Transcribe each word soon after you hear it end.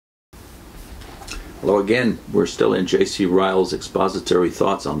Hello again. We're still in JC Ryle's expository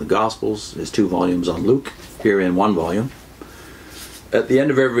thoughts on the Gospels, his 2 volumes on Luke, here in 1 volume. At the end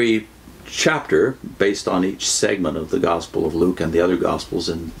of every chapter, based on each segment of the Gospel of Luke and the other Gospels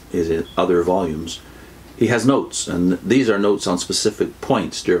in his other volumes, he has notes, and these are notes on specific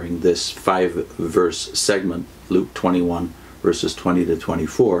points during this 5-verse segment, Luke 21, verses 20 to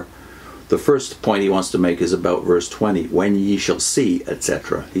 24. The first point he wants to make is about verse 20, when ye shall see,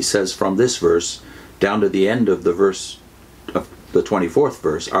 etc. He says from this verse down to the end of the verse, of the 24th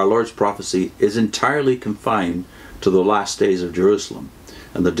verse, our Lord's prophecy is entirely confined to the last days of Jerusalem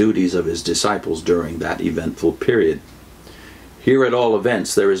and the duties of his disciples during that eventful period. Here at all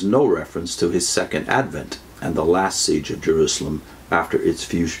events there is no reference to his second advent and the last siege of Jerusalem after its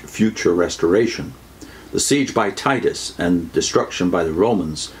future restoration. The siege by Titus and destruction by the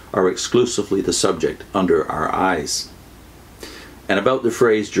Romans are exclusively the subject under our eyes. And about the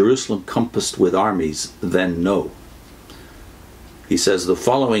phrase, Jerusalem compassed with armies, then no. He says the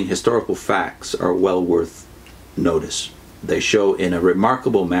following historical facts are well worth notice. They show in a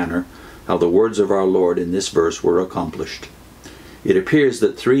remarkable manner how the words of our Lord in this verse were accomplished. It appears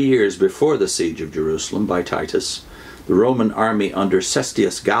that 3 years before the siege of Jerusalem by Titus, the Roman army under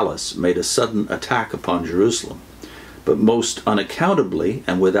Cestius Gallus made a sudden attack upon Jerusalem, but most unaccountably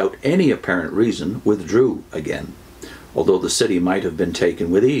and without any apparent reason withdrew again, although the city might have been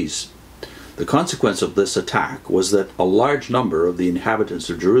taken with ease. The consequence of this attack was that a large number of the inhabitants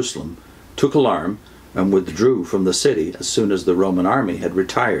of Jerusalem took alarm and withdrew from the city as soon as the Roman army had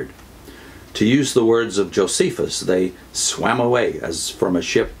retired. To use the words of Josephus, they swam away as from a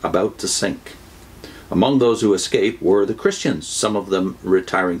ship about to sink. Among those who escaped were the Christians, some of them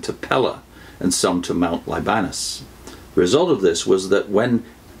retiring to Pella and some to Mount Libanus. The result of this was that when,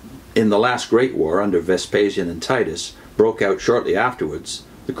 in the last great war under Vespasian and Titus, broke out shortly afterwards,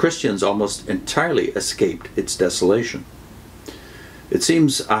 the Christians almost entirely escaped its desolation. It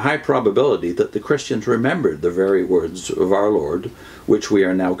seems a high probability that the Christians remembered the very words of our Lord, which we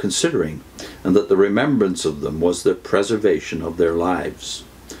are now considering, and that the remembrance of them was the preservation of their lives.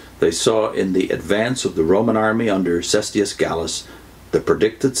 They saw in the advance of the Roman army under Cestius Gallus the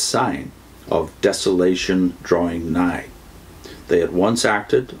predicted sign of desolation drawing nigh. They at once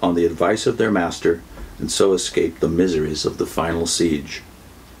acted on the advice of their master, and so escaped the miseries of the final siege.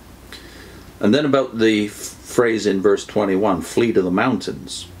 And then about the phrase in verse 21, flee to the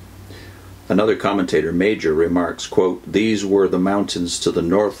mountains. Another commentator, Major, remarks, quote, these were the mountains to the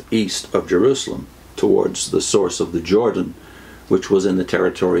northeast of Jerusalem, towards the source of the Jordan, which was in the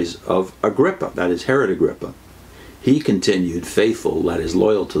territories of Agrippa, that is Herod Agrippa. He continued faithful, that is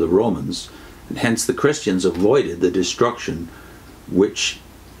loyal to the Romans, and hence the Christians avoided the destruction which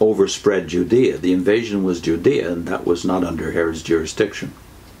overspread Judea. The invasion was Judea, and that was not under Herod's jurisdiction.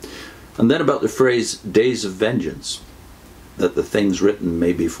 And then about the phrase, days of vengeance, that the things written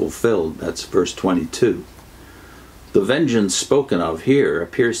may be fulfilled, that's verse 22. The vengeance spoken of here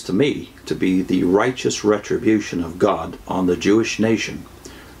appears to me to be the righteous retribution of God on the Jewish nation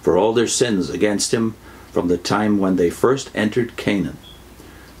for all their sins against him from the time when they first entered Canaan.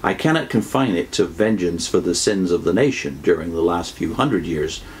 I cannot confine it to vengeance for the sins of the nation during the last few hundred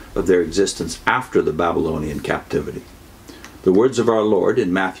years of their existence after the Babylonian captivity. The words of our Lord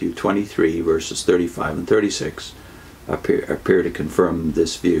in Matthew 23, verses 35 and 36 appear to confirm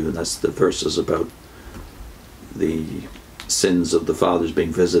this view, and that's the verses about the sins of the fathers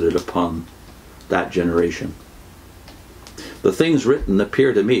being visited upon that generation. The things written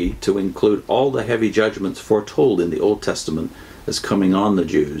appear to me to include all the heavy judgments foretold in the Old Testament as coming on the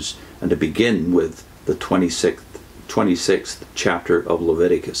Jews, and to begin with the 26th chapter of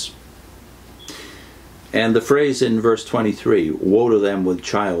Leviticus. And the phrase in verse 23, woe to them with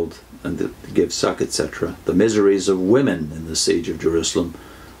child and to give suck, etc., the miseries of women in the siege of Jerusalem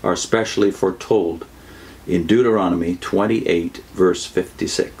are specially foretold in Deuteronomy 28, verse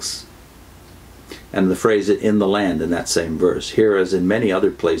 56. And the phrase in the land in that same verse. Here, as in many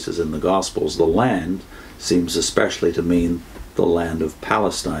other places in the Gospels, the land seems especially to mean the land of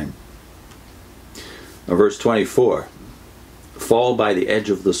Palestine. Now, verse 24, fall by the edge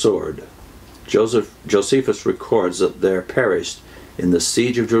of the sword. Josephus records that there perished in the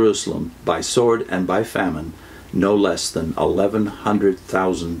siege of Jerusalem by sword and by famine no less than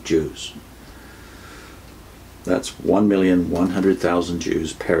 1,100,000 Jews. That's 1,100,000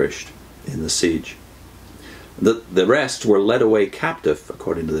 Jews perished in the siege. The rest were led away captive,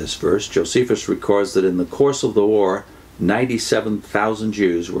 according to this verse. Josephus records that in the course of the war, 97,000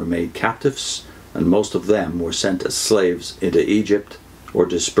 Jews were made captives, and most of them were sent as slaves into Egypt or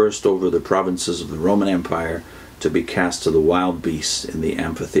dispersed over the provinces of the Roman Empire to be cast to the wild beasts in the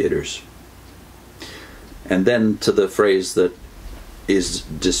amphitheaters. And then to the phrase that is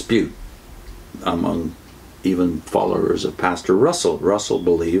dispute among even followers of Pastor Russell. Russell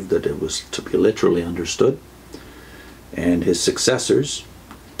believed that it was to be literally understood, and his successors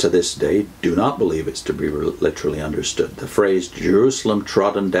to this day do not believe it's to be literally understood. The phrase Jerusalem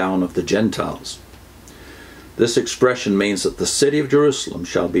trodden down of the Gentiles. This expression means that the city of Jerusalem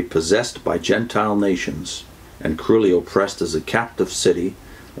shall be possessed by Gentile nations and cruelly oppressed as a captive city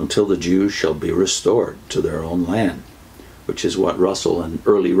until the Jews shall be restored to their own land, which is what Russell and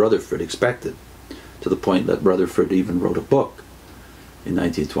early Rutherford expected, to the point that Rutherford even wrote a book in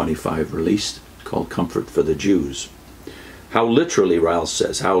 1925 released called Comfort for the Jews. How literally, Ryle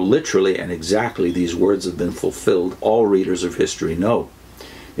says, how literally and exactly these words have been fulfilled, all readers of history know.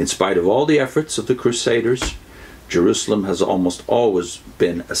 In spite of all the efforts of the Crusaders, Jerusalem has almost always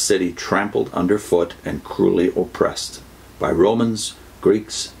been a city trampled underfoot and cruelly oppressed by Romans,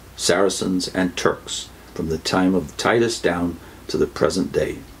 Greeks, Saracens, and Turks from the time of Titus down to the present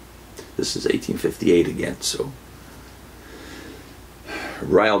day. This is 1858 again, so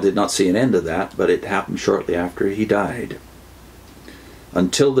Ryle did not see an end to that, but it happened shortly after he died.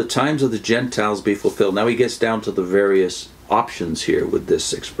 Until the times of the Gentiles be fulfilled. Now he gets down to the various options here with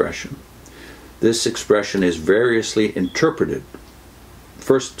this expression. This expression is variously interpreted.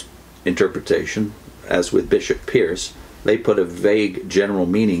 First interpretation, as with Bishop Pierce, they put a vague general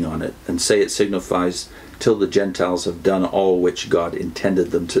meaning on it and say it signifies till the Gentiles have done all which God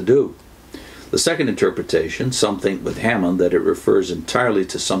intended them to do. The second interpretation, some think with Hammond that it refers entirely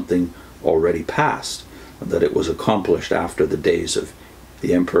to something already past, and that it was accomplished after the days of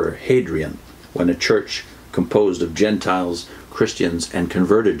the Emperor Hadrian, when a church composed of Gentiles, Christians, and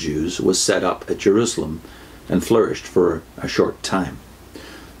converted Jews was set up at Jerusalem and flourished for a short time.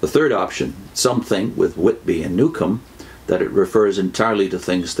 The third option, some think with Whitby and Newcomb, that it refers entirely to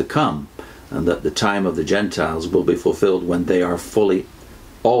things to come, and that the time of the Gentiles will be fulfilled when they are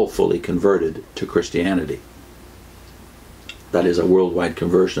all fully converted to Christianity. That is a worldwide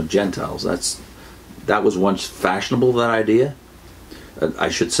conversion of Gentiles. That was once fashionable, that idea. I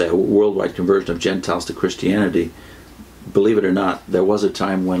should say a worldwide conversion of Gentiles to Christianity. Believe it or not, there was a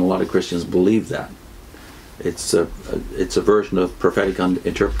time when a lot of Christians believed that. It's a version of prophetic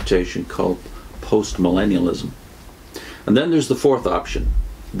interpretation called postmillennialism. And then there's the fourth option,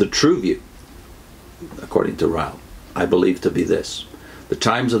 the true view, according to Ryle. I believe to be this: the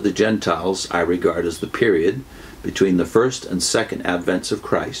times of the Gentiles I regard as the period between the first and second advents of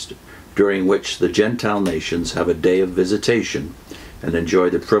Christ, during which the Gentile nations have a day of visitation and enjoy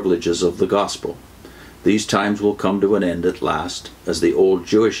the privileges of the gospel. These times will come to an end at last, as the old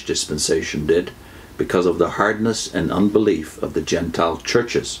Jewish dispensation did, because of the hardness and unbelief of the Gentile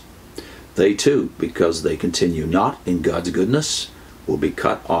churches. They too, because they continue not in God's goodness, will be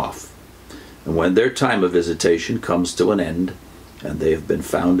cut off. And when their time of visitation comes to an end, and they have been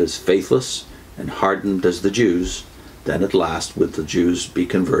found as faithless and hardened as the Jews, then at last will the Jews be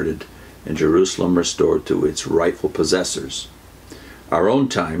converted, and Jerusalem restored to its rightful possessors. Our own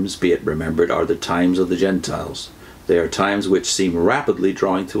times, be it remembered, are the times of the Gentiles. They are times which seem rapidly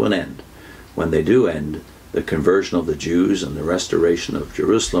drawing to an end. When they do end, the conversion of the Jews and the restoration of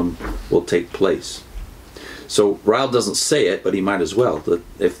Jerusalem will take place. So Ryle doesn't say it, but he might as well, that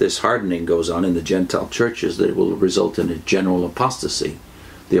if this hardening goes on in the Gentile churches, that it will result in a general apostasy.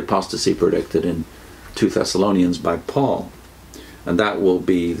 The apostasy predicted in 2 Thessalonians by Paul. And that will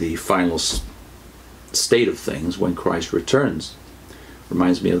be the final state of things when Christ returns.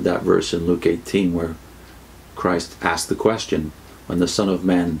 Reminds me of that verse in Luke 18 where Christ asked the question, when the Son of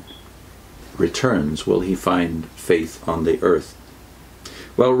Man returns, will he find faith on the earth?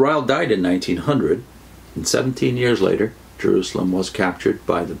 Well, Ryle died in 1900, and 17 years later, Jerusalem was captured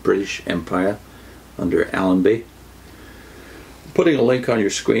by the British Empire under Allenby. Putting a link on your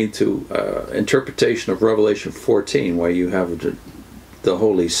screen to interpretation of Revelation 14, where you have the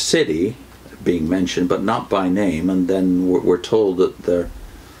holy city being mentioned, but not by name, and then we're told that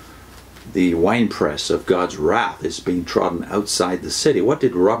the winepress of God's wrath is being trodden outside the city. What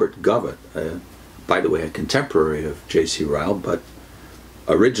did Robert Govett, by the way, a contemporary of JC Ryle, but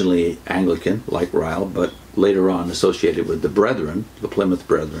originally Anglican, like Ryle, but later on associated with the Brethren, the Plymouth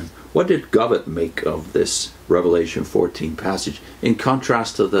Brethren, what did Govett make of this Revelation 14 passage, in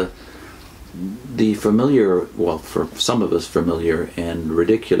contrast to the familiar, well, for some of us familiar and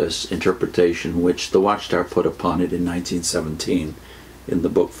ridiculous interpretation which the Watchtower put upon it in 1917 in the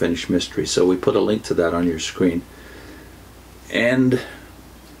book Finished Mystery? So we put a link to that on your screen. And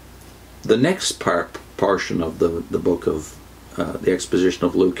the next portion of the book of the exposition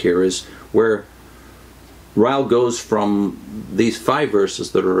of Luke here is where Ryle goes from these 5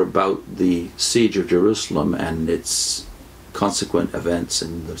 verses that are about the siege of Jerusalem and its consequent events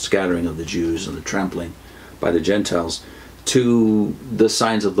and the scattering of the Jews and the trampling by the Gentiles to the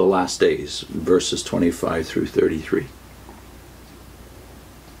signs of the last days, verses 25 through 33.